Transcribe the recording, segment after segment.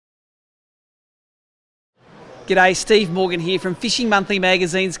G'day, Steve Morgan here from Fishing Monthly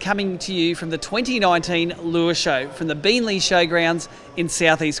Magazine's coming to you from the 2019 Lure Show from the Beenleigh Showgrounds in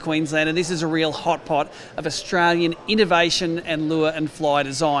southeast Queensland, and this is a real hot pot of Australian innovation and lure and fly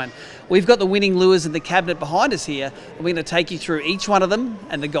design. We've got the winning lures in the cabinet behind us here, and we're going to take you through each one of them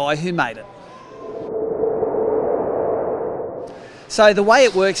and the guy who made it. So the way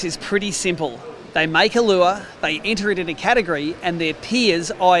it works is pretty simple. They make a lure, they enter it in a category, and their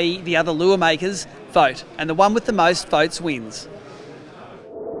peers, i.e. the other lure makers, vote, and the one with the most votes wins.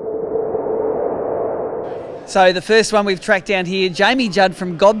 So the first one we've tracked down here, Jamie Judd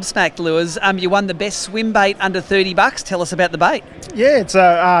from Gobsmacked Lures. You won the best swim bait under 30 bucks. Tell us about the bait. Yeah, it's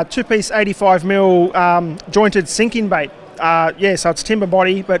a two-piece 85mm jointed sinking bait. Yeah, so it's timber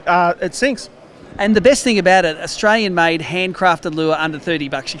body, but it sinks. And the best thing about it, Australian-made, handcrafted lure under 30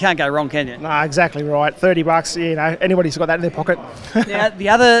 bucks. You can't go wrong, can you? No, exactly right. 30 bucks, you know, anybody's got that in their pocket. Now, the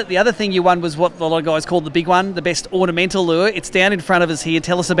other thing you won was what a lot of guys call the big one, the best ornamental lure. It's down in front of us here.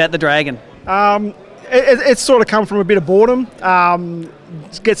 Tell us about the dragon. It's sort of come from a bit of boredom.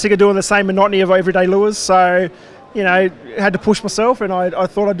 Get sick of doing the same monotony of everyday lures, so, you know, had to push myself, and I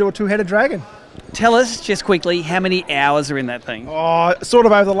thought I'd do a two-headed dragon. Tell us, just quickly, how many hours are in that thing? Oh, sort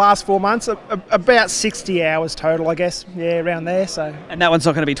of over the last 4 months, about 60 hours total, I guess. Yeah, around there. So. And that one's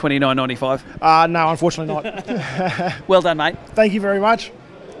not going to be $29.95? No, unfortunately not. Well done, mate. Thank you very much.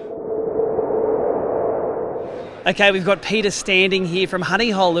 Okay, we've got Peter standing here from Honey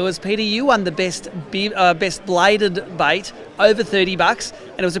Hole Lures. Peter, you won the best bladed bait over 30 bucks,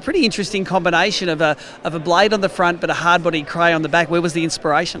 and it was a pretty interesting combination of a blade on the front but a hard-bodied cray on the back. Where was the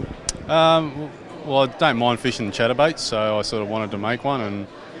inspiration? Well, I don't mind fishing chatterbaits, so I sort of wanted to make one,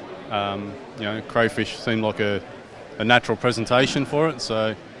 and you know, crayfish seemed like a natural presentation for it.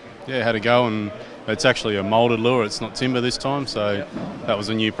 So yeah, had a go, and it's actually a moulded lure. It's not timber this time, so that was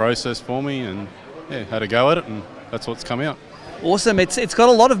a new process for me, and yeah, had a go at it, and that's what's come out. Awesome. It's got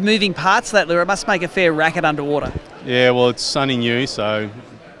a lot of moving parts, that lure. It must make a fair racket underwater. Yeah, well, it's sunny new, so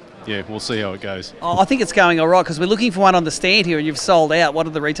yeah, we'll see how it goes. Oh, I think it's going all right, because we're looking for one on the stand here and you've sold out. What are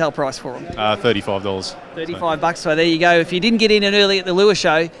the retail price for them? $35. 35 bucks. So there you go. If you didn't get in early at the lure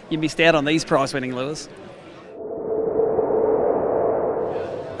show, you missed out on these price-winning lures.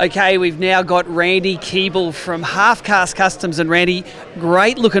 Okay, we've now got Randy Keeble from Half Cast Customs, and Randy,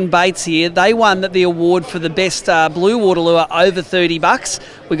 great looking baits here. They won the award for the best blue water lure over 30 bucks.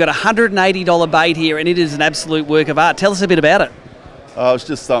 We've got a $180 bait here, and it is an absolute work of art. Tell us a bit about it. It's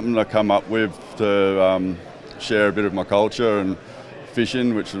just something I come up with to share a bit of my culture and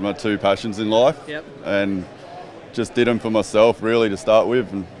fishing, which are my two passions in life. Yep. And just did them for myself, really, to start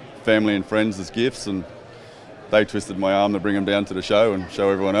with, and family and friends as gifts. And they twisted my arm to bring them down to the show and show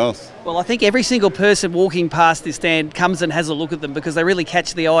everyone else. Well, I think every single person walking past this stand comes and has a look at them, because they really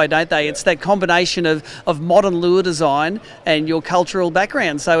catch the eye, don't they? It's that combination of modern lure design and your cultural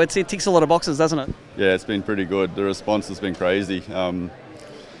background. So it ticks a lot of boxes, doesn't it? Yeah, it's been pretty good. The response has been crazy.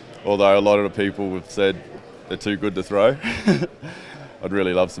 Although a lot of the people have said they're too good to throw. I'd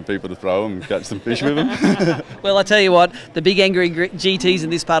really love some people to throw them and catch some fish with them. Well, I tell you what, the big angry GTs in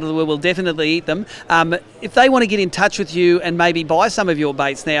this part of the world will definitely eat them. If they want to get in touch with you and maybe buy some of your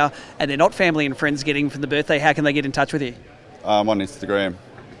baits now, and they're not family and friends getting from the birthday, how can they get in touch with you? On Instagram,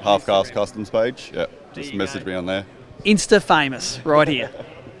 Half Cast Customs page. Yeah, just message me on there. Insta famous, right here.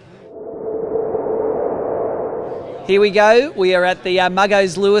 Here we go. We are at the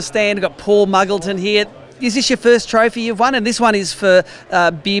Muggo's Lure stand. We've got Paul Muggleton here. Is this your first trophy you've won? And this one is for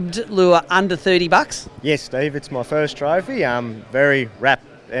Bibbed Lure under 30 bucks? Yes, Steve, it's my first trophy. Very wrapped,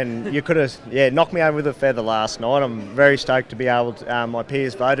 and you could have knocked me over with a feather last night. I'm very stoked to be able to, my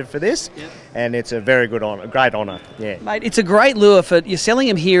peers voted for this, and it's a very good honour, great honour, yeah. Mate, it's a great lure. You're selling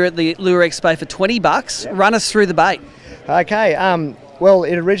them here at the Lure Expo for 20 bucks. Yep. Run us through the bait. Okay, well,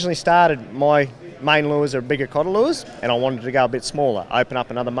 it originally started, my main lures are bigger cotter lures, and I wanted to go a bit smaller, open up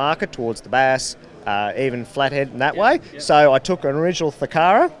another market towards the bass, even flathead in that way. Yep. So I took an original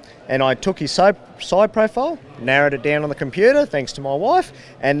Thakara, and I took his side profile, narrowed it down on the computer, thanks to my wife,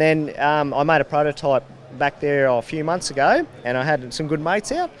 and then I made a prototype back there a few months ago, and I had some good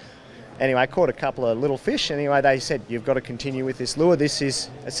mates out. Anyway, I caught a couple of little fish. Anyway, they said, you've got to continue with this lure. This is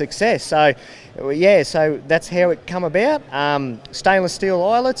a success. So, yeah, so that's how it come about. Stainless steel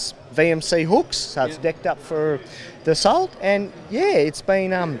eyelets, VMC hooks, so it's decked up for the salt. And, yeah, it's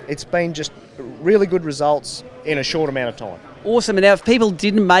been just really good results in a short amount of time. Awesome. And now, if people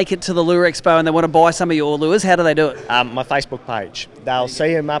didn't make it to the Lure Expo and they want to buy some of your lures, how do they do it? My Facebook page. They'll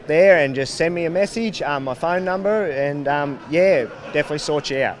see them up there and just send me a message, my phone number, and, yeah, definitely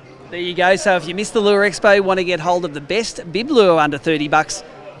sort you out. There you go. So if you missed the Lure Expo, want to get hold of the best Bibbed Lure under 30 bucks,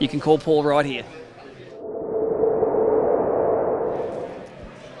 you can call Paul right here.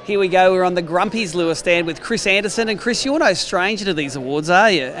 Here we go, we're on the Grumpy's Lure stand with Chris Anderson. And Chris, you're no stranger to these awards, are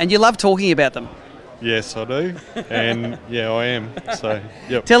you? And you love talking about them. Yes, I do, and yeah, I am. So,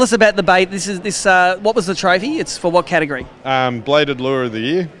 yep. Tell us about the bait. What was the trophy? It's for what category? Bladed Lure of the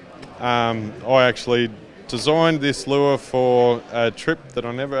Year. I actually designed this lure for a trip that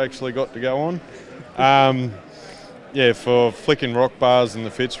I never actually got to go on. Yeah, for flicking rock bars in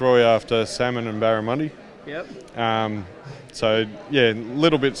the Fitzroy after salmon and barramundi. Yep. So yeah, a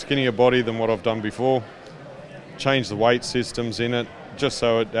little bit skinnier body than what I've done before. Changed the weight systems in it just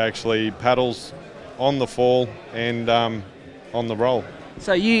so it actually paddles on the fall and on the roll.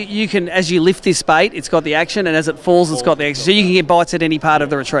 So you can, as you lift this bait, it's got the action, and as it falls, it's got the action. So you can get bites at any part of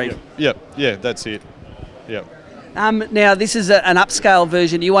the retrieve. Yep. Yeah, that's it. Yep. Now, this is an upscale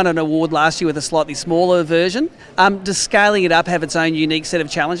version. You won an award last year with a slightly smaller version. Does scaling it up have its own unique set of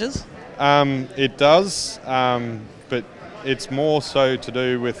challenges? It does, but it's more so to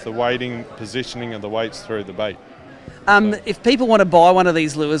do with the weighting, positioning of the weights through the bait. If people want to buy one of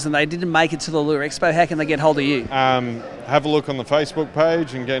these lures and they didn't make it to the Lure Expo, how can they get hold of you? Have a look on the Facebook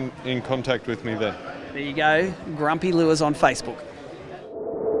page and get in contact with me there. There you go, Grumpy Lures on Facebook.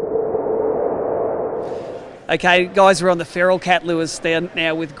 Okay, guys, we're on the Feralcatt Lures stand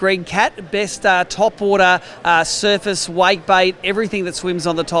now with Greg Catt, best topwater surface wake bait, everything that swims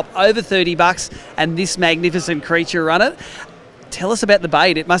on the top, over $30, and this magnificent creature run it. Tell us about the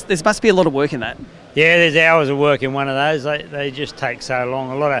bait. There must be a lot of work in that. Yeah, there's hours of work in one of those. They just take so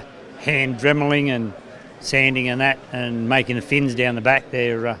long. A lot of hand dremeling and sanding and that, and making the fins down the back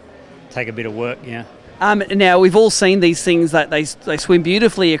there take a bit of work, yeah. Now, we've all seen these things that they swim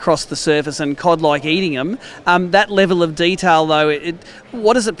beautifully across the surface and cod like eating them. That level of detail, though,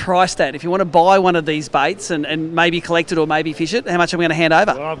 what is it priced at? If you want to buy one of these baits and maybe collect it or maybe fish it, how much am I going to hand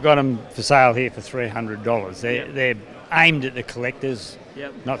over? Well, I've got them for sale here for $300. They're aimed at the collectors,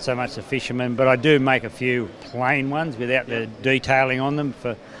 not so much the fishermen, but I do make a few plain ones without the detailing on them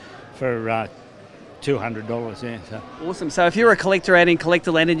for $200, yeah. So. Awesome. So if you're a collector out in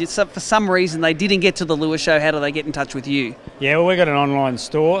collector land and for some reason they didn't get to the lure show, how do they get in touch with you? Yeah, well, we've got an online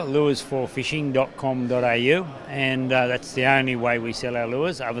store, luresforfishing.com.au, and that's the only way we sell our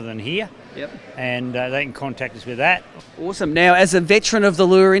lures other than here. Yep. And they can contact us with that. Awesome. Now, as a veteran of the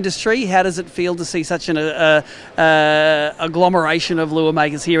lure industry, how does it feel to see such an agglomeration of lure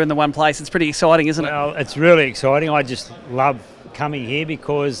makers here in the one place? It's pretty exciting, isn't it? Well, it's really exciting. I just love coming here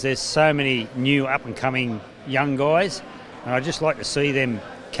because there's so many new up-and-coming young guys, and I just like to see them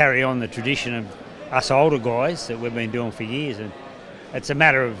carry on the tradition of us older guys that we've been doing for years. And it's a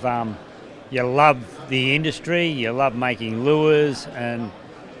matter of you love the industry, you love making lures, and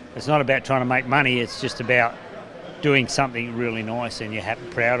it's not about trying to make money, it's just about doing something really nice and you're happy,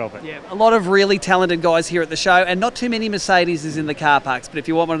 proud of it. Yeah, a lot of really talented guys here at the show, and not too many Mercedes in the car parks, but if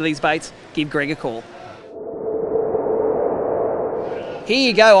you want one of these baits, give Greg a call. Here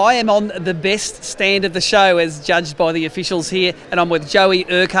you go, I am on the best stand of the show as judged by the officials here, and I'm with Joey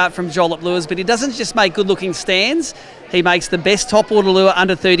Urquhart from Jollip Lures, but he doesn't just make good looking stands, he makes the best topwater lure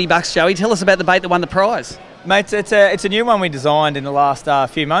under $30. Joey, tell us about the bait that won the prize. Mate, it's a new one we designed in the last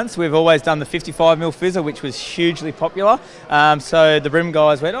few months. We've always done the 55mm fizzer, which was hugely popular. So the Brim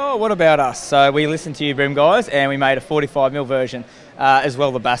guys went, oh, what about us? So we listened to you Brim guys and we made a 45mm version. As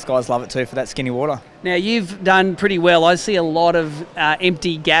well, the bass guys love it too for that skinny water. Now, you've done pretty well. I see a lot of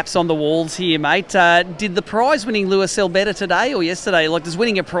empty gaps on the walls here, mate. Did the prize-winning lure sell better today or yesterday? Like, does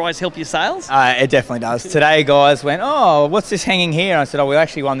winning a prize help your sales? It definitely does. Today, guys went, oh, what's this hanging here? And I said, oh, we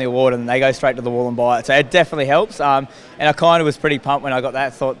actually won the award, and they go straight to the wall and buy it. So it definitely helps. And I kind of was pretty pumped when I got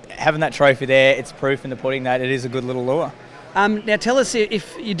that. Thought, having that trophy there, it's proof in the pudding that it is a good little lure. Now tell us,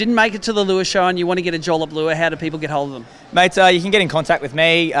 if you didn't make it to the lure show and you want to get a Jollip lure, how do people get hold of them? Mate, you can get in contact with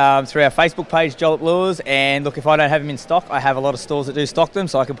me through our Facebook page, Jollip Lures, and look, if I don't have them in stock, I have a lot of stores that do stock them,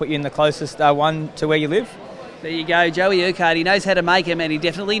 so I can put you in the closest one to where you live. There you go, Joey Urquhart. He knows how to make them and he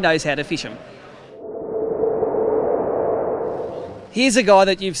definitely knows how to fish them. Here's a guy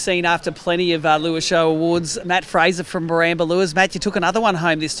that you've seen after plenty of Lure Show awards, Matt Fraser from Barambah Lures. Matt, you took another one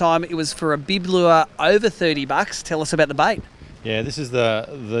home this time. It was for a Bibbed Lure over $30. Tell us about the bait. Yeah, this is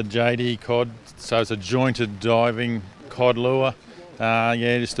the JD cod, so it's a jointed diving cod lure.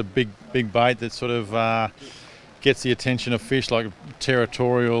 Yeah, just a big bait that sort of gets the attention of fish, like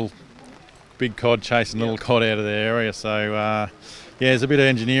territorial big cod chasing little cod out of the area. So yeah, there's a bit of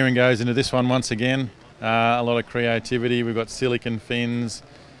engineering goes into this one once again. A lot of creativity. We've got silicon fins,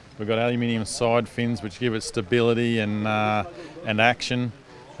 we've got aluminium side fins which give it stability and action.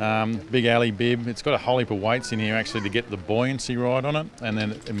 Big alley bib. It's got a whole heap of weights in here actually to get the buoyancy right on it, and then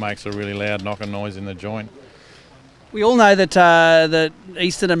it makes a really loud knocking noise in the joint. We all know that the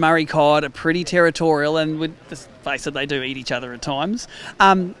Eastern and Murray cod are pretty territorial, and with let's face it, they do eat each other at times.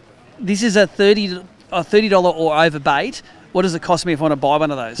 This is a $30 or over bait. What does it cost me if I want to buy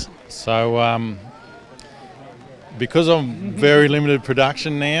one of those? So because of very limited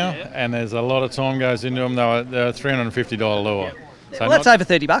production now, and there's a lot of time goes into them, they're a $350 lure. Yep. So well, that's over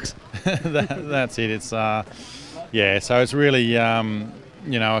 $30. That's it. It's so it's really you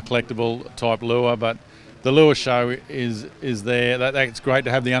know, a collectible type lure, but the lure show is there. That's great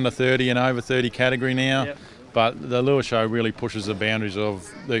to have the under 30 and over 30 category now. Yep. But the lure show really pushes the boundaries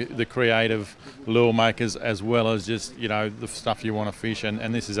of the creative lure makers, as well as just, you know, the stuff you want to fish,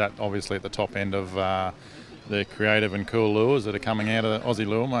 and this is obviously at the top end of the creative and cool lures that are coming out of the Aussie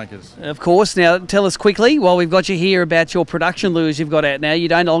lure makers. Of course. Now, tell us quickly, while we've got you here, about your production lures you've got out now. You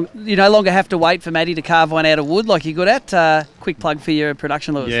no longer have to wait for Maddie to carve one out of wood like you're good at. Quick plug for your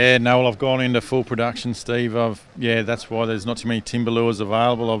production lures. Yeah, no, well, I've gone into full production, Steve. That's why there's not too many timber lures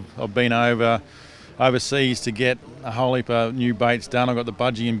available. I've been overseas to get a whole heap of new baits done. I've got the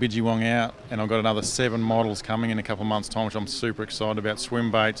budgie and bidgewong out, and I've got another 7 models coming in a couple of months' time, which I'm super excited about.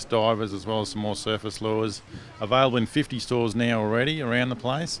 Swimbaits, divers, as well as some more surface lures. Available in 50 stores now already around the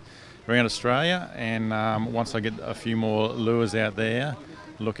place, around Australia, and once I get a few more lures out there,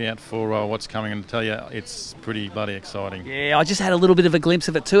 look out for what's coming, and tell you, it's pretty bloody exciting. Yeah, I just had a little bit of a glimpse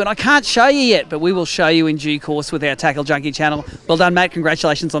of it too, and I can't show you yet, but we will show you in due course with our Tackle Junkie channel. Well done, Matt.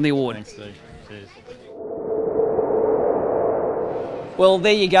 Congratulations on the award. Thanks, Steve. Cheers. Well,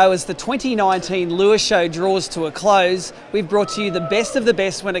 there you go. As the 2019 Lure Show draws to a close, we've brought to you the best of the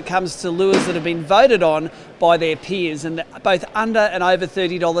best when it comes to lures that have been voted on by their peers, and both under and over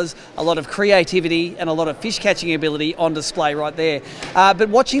 $30, a lot of creativity and a lot of fish catching ability on display right there. But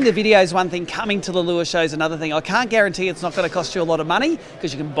watching the video is one thing, coming to the Lure Show is another thing. I can't guarantee it's not going to cost you a lot of money,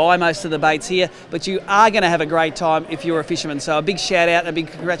 because you can buy most of the baits here, but you are going to have a great time if you're a fisherman. So a big shout out and a big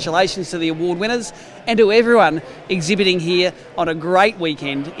congratulations to the award winners and to everyone exhibiting here on a great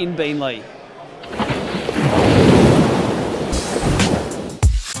weekend in Beenleigh.